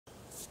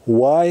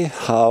Why,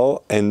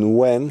 how, and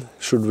when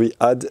should we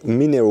add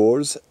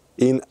minerals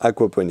in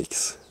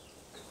aquaponics?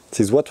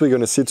 This is what we're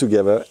going to see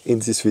together in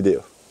this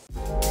video.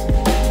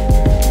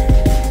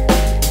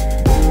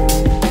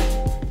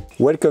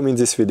 Welcome. In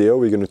this video,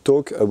 we're going to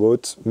talk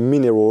about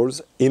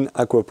minerals in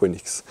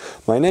aquaponics.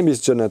 My name is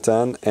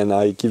Jonathan and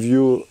I give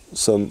you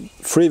some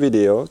free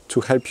video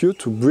to help you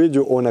to build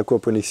your own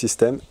aquaponics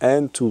system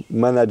and to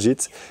manage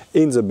it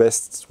in the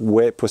best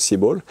way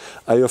possible.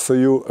 I offer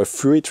you a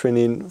free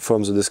training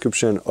from the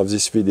description of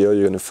this video.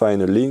 You're going to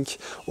find a link,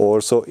 or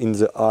also in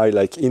the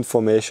like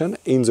information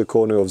in the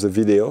corner of the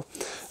video.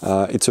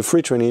 It's a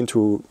free training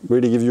to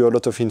really give you a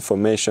lot of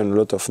information, a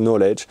lot of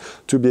knowledge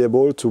to be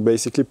able to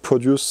basically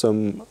produce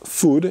some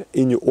food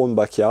in your own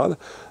backyard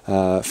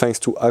thanks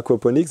to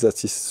aquaponics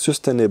that is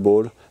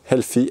sustainable,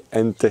 healthy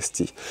and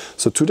tasty.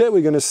 So today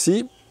we're going to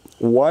see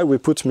why we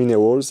put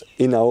minerals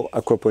in our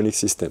aquaponics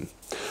system.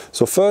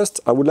 So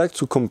first, I would like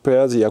to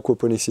compare the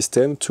aquaponics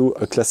system to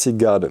a classic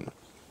garden.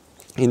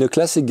 In a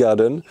classic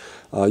garden,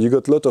 you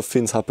got a lot of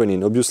things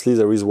happening. Obviously,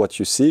 there is what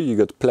you see. You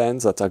got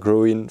plants that are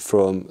growing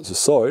from the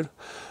soil,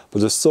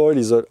 but the soil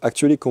is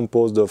actually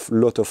composed of a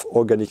lot of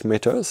organic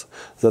matters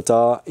that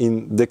are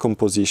in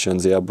decomposition.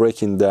 They are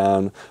breaking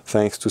down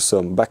thanks to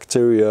some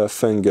bacteria,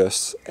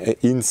 fungus,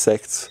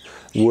 insects,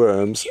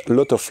 worms, a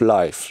lot of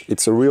life.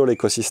 It's a real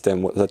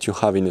ecosystem that you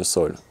have in a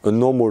soil, a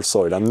normal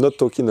soil. I'm not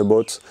talking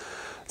about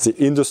the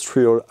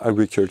industrial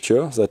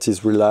agriculture that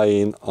is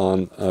relying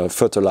on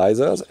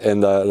fertilizers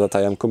and that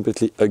I am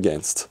completely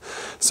against.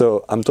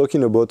 So I'm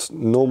talking about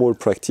normal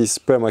practice,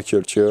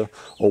 permaculture,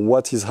 or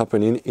what is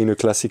happening in a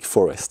classic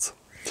forest.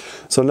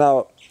 So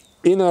now,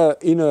 in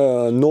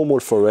a normal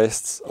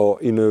forest or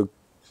in a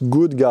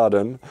good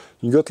garden,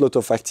 you got a lot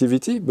of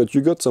activity, but you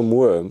got some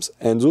worms,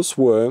 and those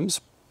worms,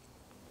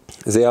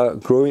 they are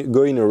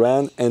going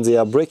around and they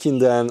are breaking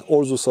down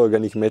all those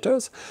organic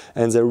matters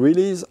and they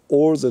release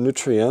all the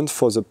nutrients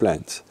for the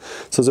plant.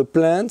 So the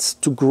plants,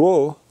 to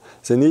grow,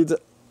 they need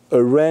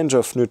a range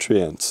of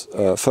nutrients.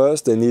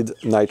 First, they need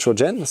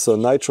nitrogen. So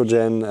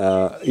nitrogen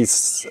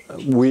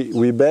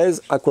we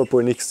base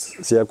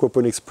aquaponics, the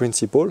aquaponics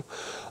principle,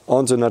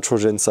 on the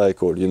nitrogen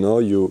cycle. You know,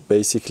 you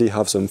basically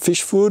have some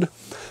fish food.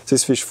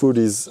 This fish food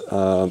is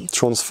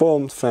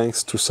transformed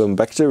thanks to some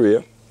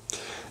bacteria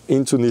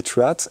into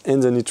nitrate,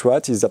 and the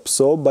nitrate is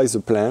absorbed by the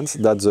plant.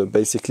 That's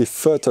basically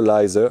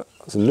fertilizer,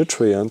 the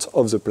nutrient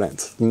of the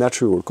plant,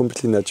 natural,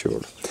 completely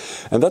natural.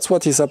 And that's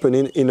what is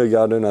happening in a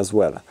garden as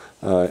well.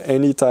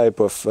 Any type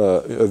of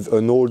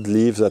an old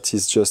leaf that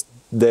is just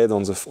dead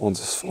on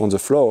the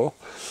floor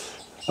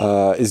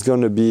is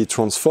going to be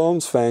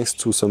transformed thanks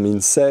to some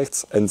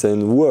insects and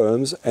then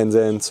worms, and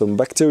then some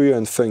bacteria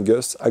and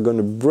fungus are going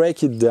to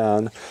break it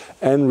down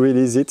and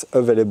release it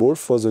available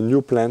for the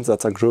new plants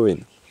that are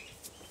growing.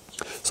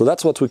 So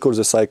that's what we call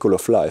the cycle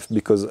of life,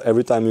 because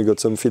every time you got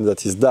something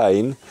that is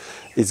dying,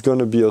 it's going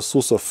to be a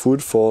source of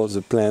food for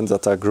the plants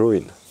that are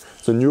growing,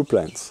 the new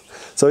plants.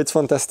 So it's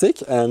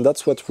fantastic, and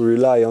that's what we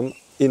rely on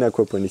in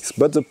aquaponics.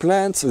 But the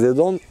plants, they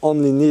don't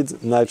only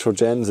need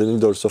nitrogen, they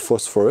need also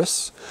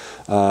phosphorus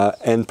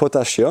and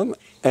potassium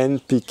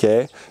and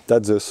NPK.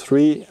 That's the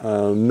three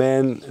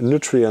main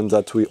nutrients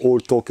that we all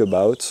talk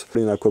about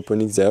in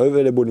aquaponics. They're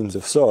available in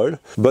the soil,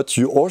 but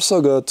you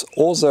also got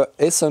other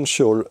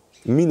essential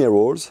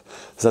minerals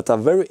that are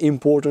very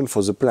important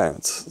for the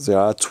plants. There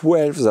are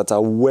 12 that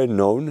are well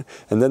known,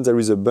 and then there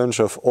is a bunch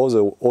of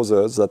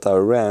others that are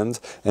around,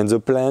 and the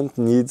plant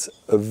needs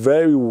a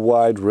very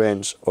wide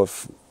range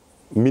of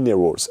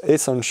minerals,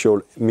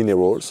 essential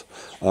minerals,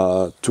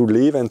 to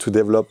live and to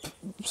develop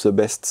the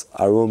best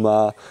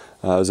aroma,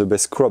 the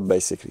best crop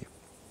basically.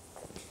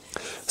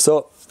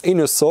 So in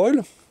a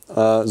soil,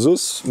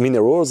 those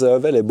minerals are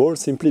available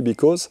simply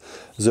because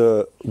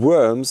the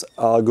worms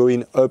are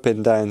going up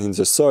and down in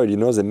the soil. You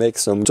know, they make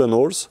some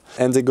tunnels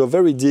and they go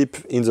very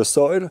deep in the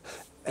soil,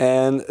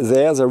 and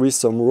there is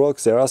some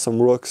rocks. There are some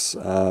rocks,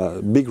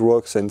 big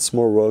rocks and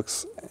small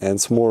rocks, and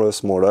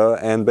smaller,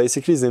 and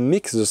basically they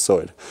mix the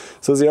soil.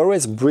 So they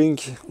always bring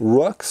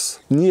rocks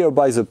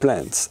nearby the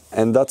plants,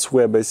 and that's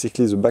where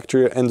basically the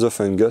bacteria and the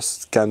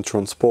fungus can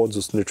transport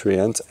those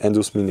nutrients and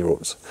those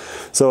minerals.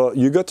 So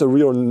you got a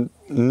real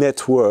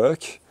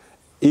network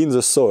in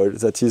the soil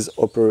that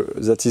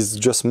is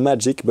just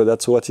magic, but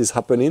that's what is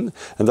happening,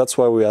 and that's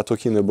why we are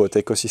talking about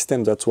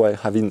ecosystem. That's why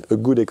having a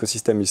good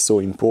ecosystem is so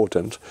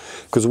important,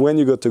 because when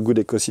you got a good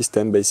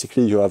ecosystem,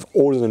 basically you have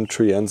all the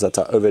nutrients that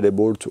are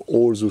available to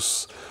all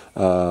those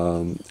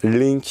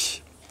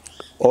link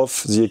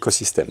of the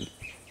ecosystem.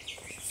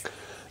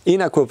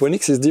 In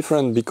aquaponics it's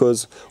different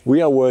because we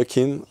are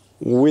working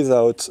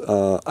without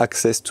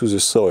access to the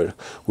soil.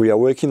 We are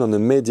working on a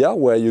media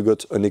where you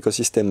got an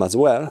ecosystem as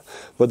well,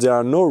 but there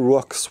are no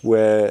rocks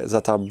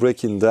that are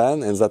breaking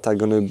down and that are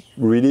going to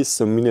release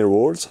some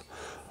minerals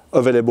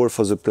available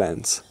for the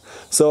plants.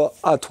 So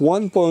at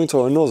one point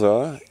or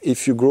another,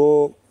 if you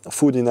grow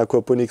food in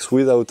aquaponics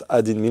without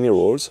adding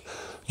minerals,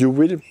 you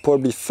will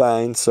probably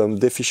find some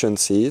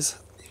deficiencies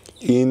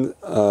in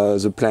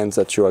the plants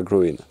that you are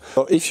growing.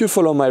 So if you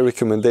follow my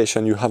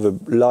recommendation, you have a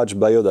large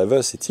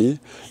biodiversity,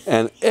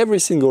 and every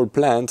single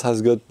plant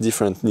has got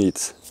different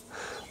needs.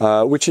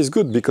 Which is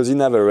good, because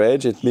in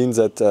average it means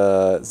that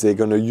they're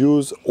going to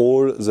use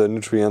all the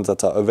nutrients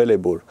that are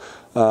available.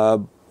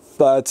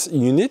 But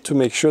you need to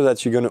make sure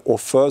that you're going to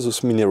offer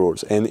those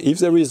minerals. And if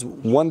there is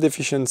one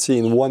deficiency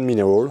in one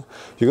mineral,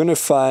 you're going to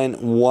find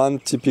one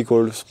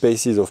typical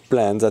species of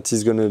plant that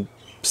is going to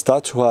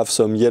start to have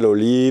some yellow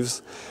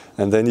leaves.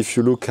 And then if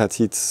you look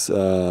at it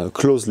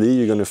closely,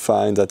 you're going to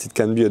find that it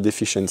can be a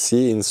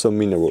deficiency in some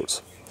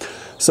minerals.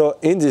 So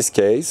in this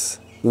case,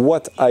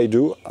 what I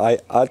do, I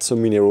add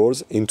some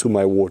minerals into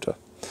my water.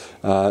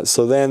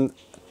 So then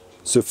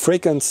the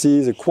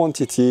frequency, the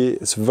quantity,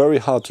 is very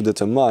hard to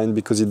determine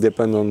because it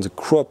depends on the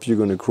crop you're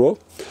going to grow.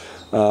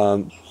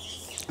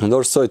 And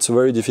also it's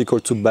very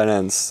difficult to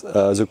balance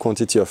the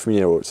quantity of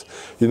minerals.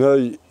 You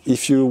know,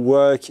 if you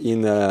work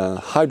in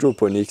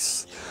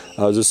hydroponics,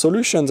 the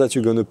solutions that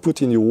you're going to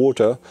put in your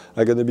water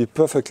are going to be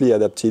perfectly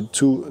adapted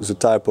to the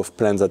type of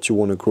plant that you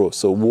want to grow.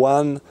 So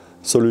one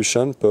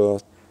solution per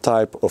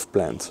type of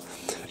plant.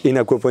 In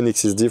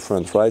aquaponics is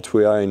different, right?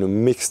 We are in a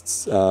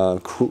mixed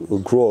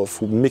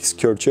growth, mixed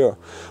culture,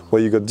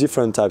 where you got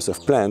different types of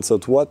plants. So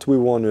what we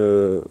want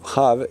to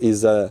have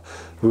is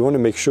we want to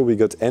make sure we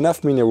got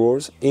enough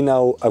minerals in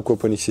our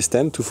aquaponics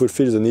system to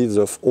fulfill the needs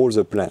of all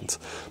the plants.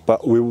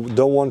 But we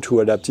don't want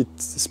to adapt it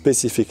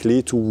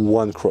specifically to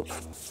one crop.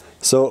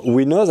 So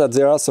we know that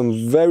there are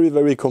some very,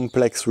 very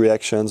complex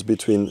reactions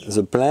between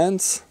the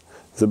plants,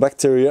 the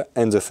bacteria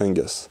and the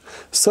fungus.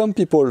 Some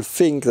people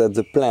think that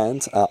the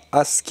plants are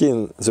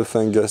asking the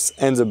fungus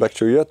and the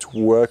bacteria to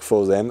work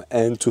for them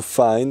and to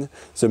find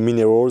the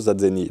minerals that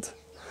they need.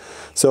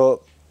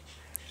 So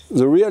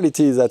the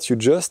reality is that you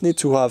just need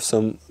to have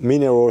some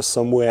minerals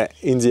somewhere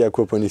in the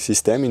aquaponics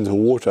system, in the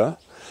water,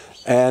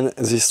 and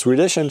this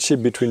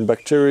relationship between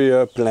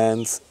bacteria,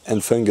 plants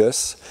and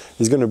fungus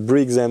is going to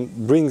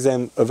bring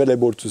them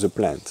available to the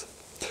plant.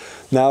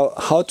 Now,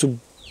 how to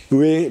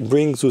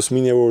bring those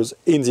minerals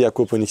in the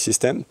aquaponics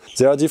system?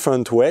 There are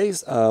different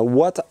ways.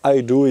 What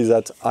I do is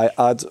that I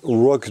add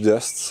rock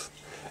dust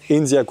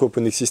in the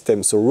aquaponics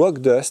system. So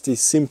rock dust is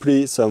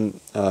simply some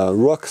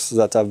rocks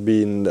that have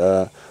been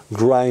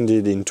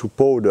grinded into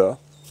powder.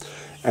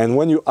 And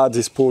when you add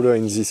this powder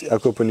in this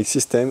aquaponics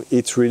system,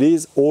 it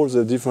releases all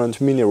the different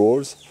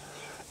minerals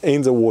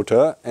in the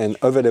water and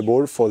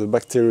available for the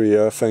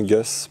bacteria,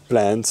 fungus,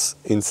 plants,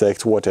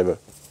 insects, whatever.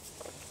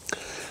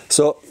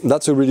 So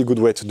that's a really good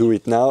way to do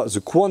it. Now, the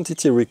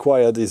quantity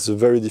required is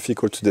very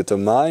difficult to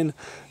determine.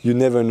 You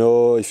never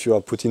know if you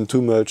are putting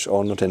too much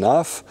or not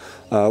enough.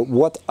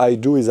 What I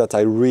do is that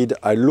I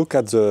look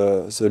at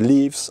the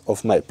leaves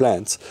of my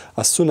plants.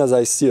 As soon as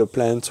I see a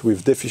plant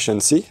with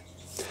deficiency,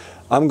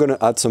 I'm going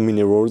to add some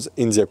minerals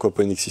in the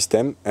aquaponics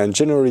system. And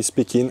generally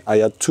speaking,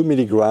 I add 2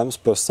 milligrams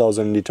per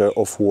 1,000 liters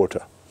of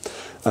water.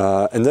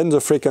 And then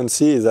the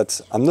frequency is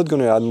that I'm not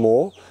going to add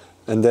more.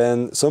 And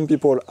then some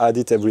people add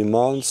it every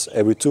month,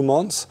 every 2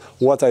 months.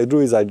 What I do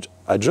is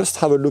I just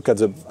have a look at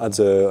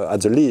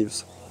the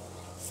leaves.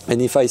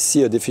 And if I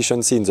see a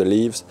deficiency in the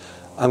leaves,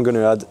 I'm going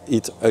to add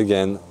it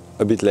again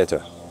a bit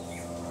later.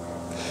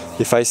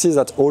 If I see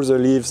that all the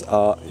leaves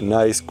are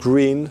nice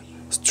green,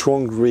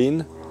 strong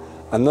green,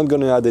 I'm not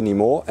going to add any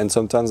more. And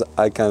sometimes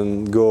I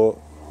can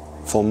go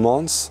for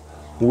months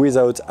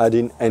without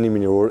adding any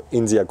mineral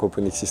in the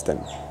aquaponics system.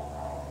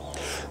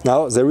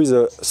 Now, there is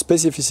a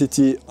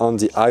specificity on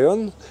the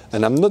iron,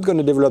 and I'm not going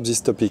to develop this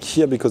topic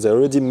here because I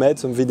already made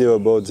some video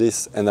about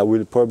this and I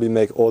will probably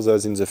make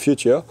others in the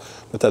future,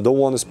 but I don't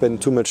want to spend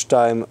too much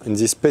time in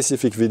this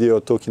specific video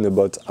talking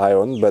about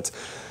iron. But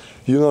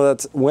you know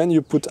that when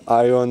you put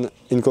iron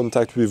in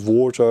contact with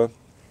water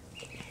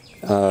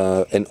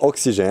and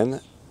oxygen,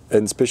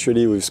 and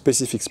especially with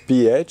specific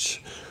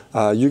pH,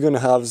 you're going to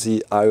have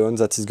the iron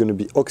that is going to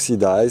be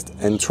oxidized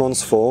and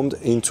transformed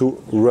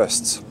into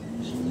rust.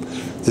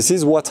 This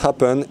is what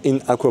happens in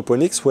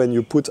aquaponics when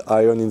you put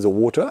iron in the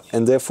water,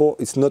 and therefore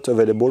it's not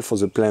available for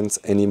the plants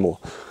anymore.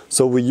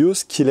 So we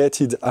use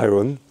chelated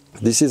iron.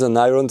 This is an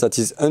iron that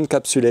is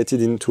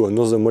encapsulated into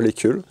another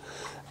molecule,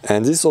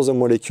 and this other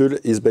molecule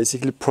is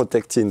basically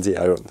protecting the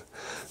iron.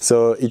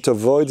 So it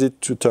avoids it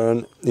to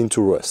turn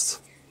into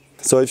rust.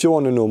 So if you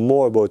want to know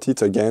more about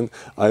it, again,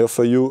 I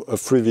offer you a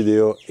free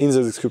video in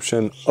the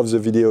description of the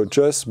video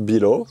just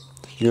below.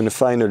 You're going to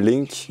find a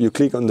link, you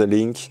click on the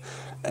link,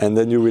 and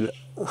then you will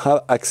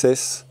have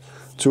access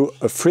to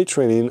a free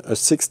training, a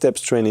 6-step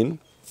training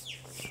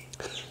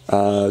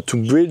to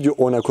build your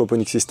own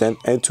aquaponics system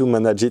and to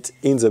manage it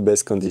in the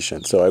best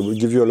conditions. So I will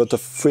give you a lot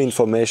of free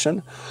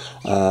information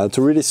to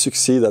really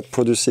succeed at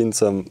producing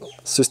some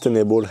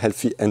sustainable,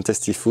 healthy and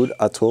tasty food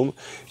at home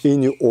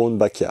in your own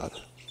backyard.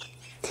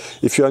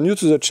 If you are new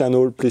to the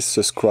channel, please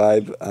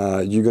subscribe.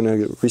 You're going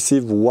to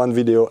receive one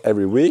video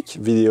every week,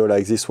 video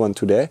like this one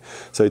today.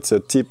 So it's a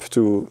tip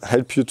to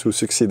help you to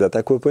succeed at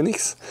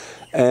aquaponics.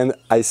 And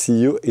I see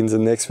you in the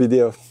next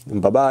video.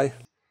 Bye-bye.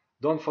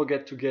 Don't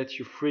forget to get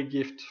your free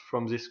gift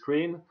from this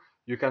screen.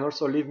 You can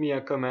also leave me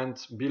a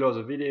comment below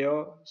the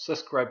video,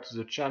 subscribe to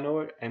the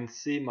channel and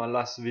see my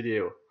last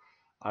video.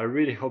 I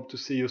really hope to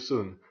see you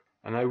soon,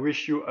 and I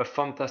wish you a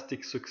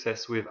fantastic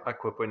success with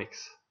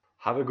aquaponics.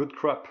 Have a good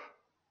crop!